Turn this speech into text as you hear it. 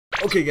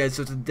Okay guys,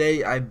 so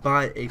today I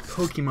bought a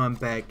Pokemon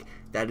pack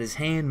that is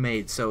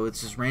handmade, so it's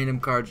just random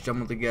cards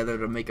jumbled together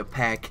to make a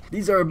pack.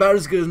 These are about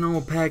as good as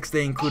normal packs.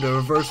 They include a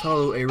reverse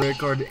holo, a rare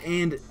card,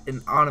 and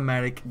an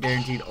automatic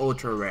guaranteed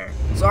ultra rare.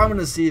 So I'm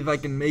gonna see if I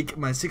can make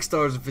my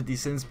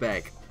 $6.50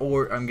 back,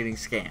 or I'm getting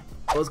scammed.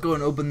 Let's go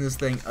and open this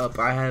thing up.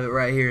 I have it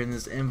right here in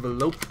this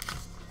envelope.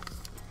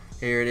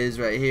 Here it is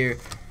right here,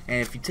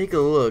 and if you take a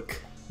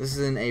look, this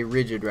is in a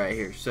rigid right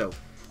here, so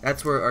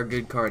that's where our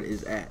good card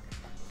is at.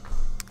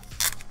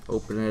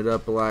 Open it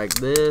up like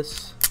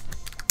this.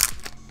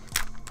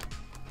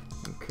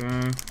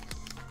 Okay.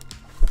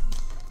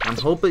 I'm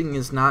hoping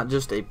it's not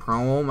just a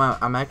promo.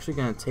 I'm actually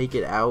going to take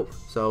it out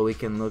so we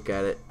can look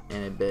at it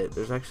in a bit.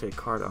 There's actually a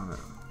card on it.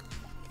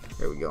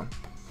 There we go.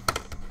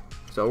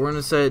 So we're going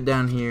to set it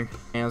down here.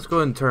 And let's go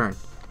ahead and turn.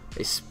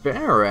 A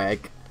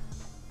Spinarak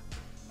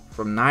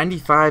from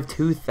 95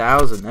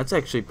 2000. That's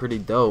actually pretty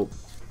dope.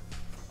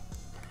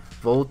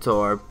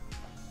 Voltorb.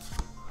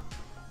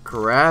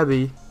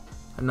 Krabby.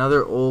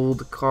 Another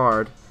old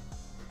card,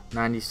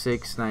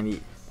 96,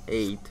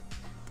 98,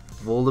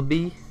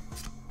 Volibee,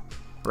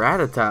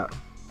 Rattata.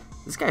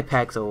 This guy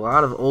packs a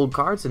lot of old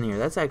cards in here.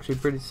 That's actually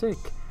pretty sick.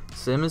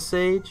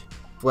 Simisage,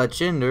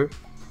 Fletchinder.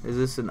 Is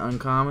this an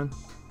uncommon?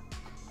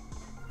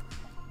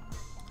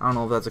 I don't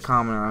know if that's a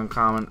common or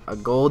uncommon. A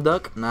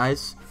Golduck,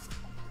 nice.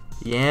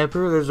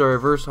 Yamper, there's our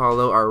reverse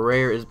holo. Our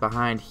rare is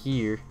behind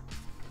here.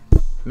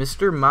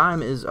 Mr.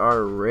 Mime is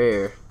our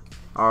rare.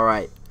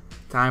 Alright.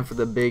 Time for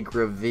the big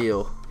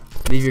reveal.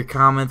 Leave your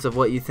comments of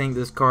what you think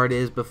this card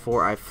is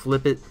before I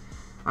flip it.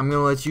 I'm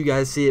going to let you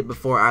guys see it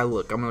before I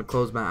look. I'm going to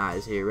close my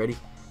eyes here. Ready?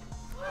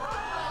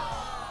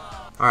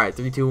 Alright,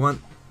 3, 2,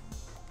 1.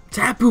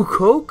 Tapu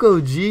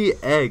Koko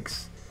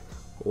GX.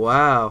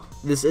 Wow.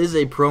 This is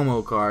a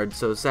promo card,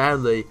 so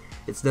sadly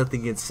it's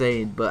nothing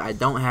insane, but I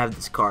don't have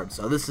this card,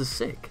 so this is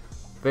sick.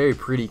 Very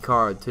pretty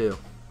card too.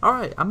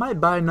 Alright, I might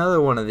buy another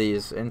one of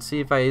these and see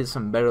if I get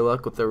some better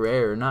luck with the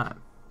rare or not.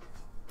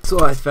 So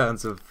I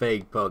found some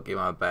fake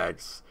Pokemon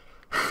packs.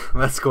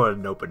 Let's go ahead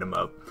and open them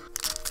up.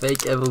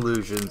 Fake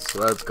evolutions.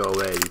 Let's go,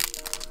 baby.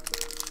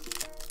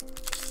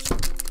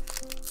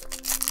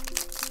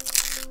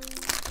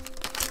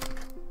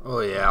 Oh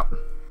yeah.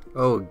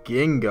 Oh,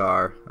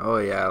 Gengar. Oh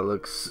yeah, it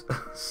looks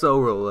so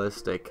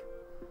realistic.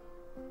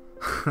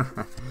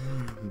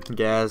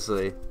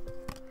 Ghastly.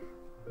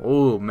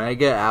 Oh,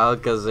 Mega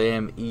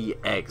Alakazam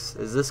EX.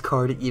 Is this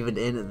card even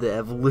in the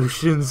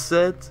evolution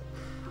set?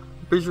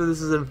 Pretty sure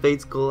this is in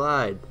Fates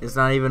Collide. It's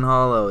not even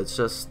hollow, it's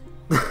just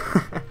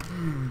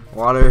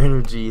Water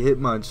Energy,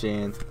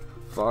 Hitmonchan,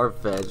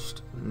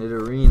 Farfetch'd,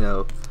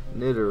 Nidorino,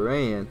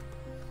 Nidoran.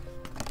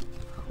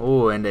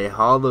 Oh, and a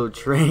hollow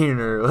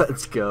trainer.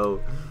 Let's go.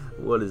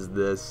 What is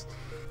this?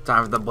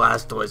 Time for the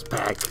Blastoise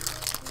pack.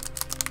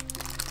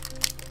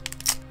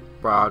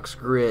 Brock's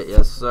Grit,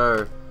 yes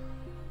sir.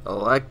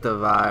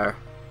 Electivire.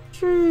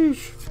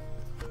 Sheesh.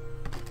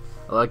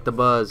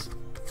 Electabuzz.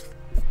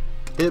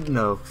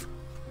 Hypno.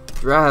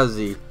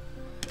 Drowsy,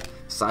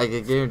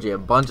 Psychic Energy, a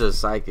bunch of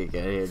Psychic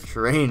in here,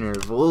 Trainer,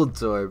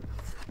 Voltorb,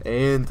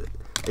 and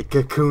a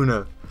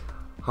Kakuna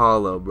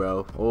Hollow,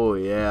 bro. Oh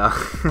yeah.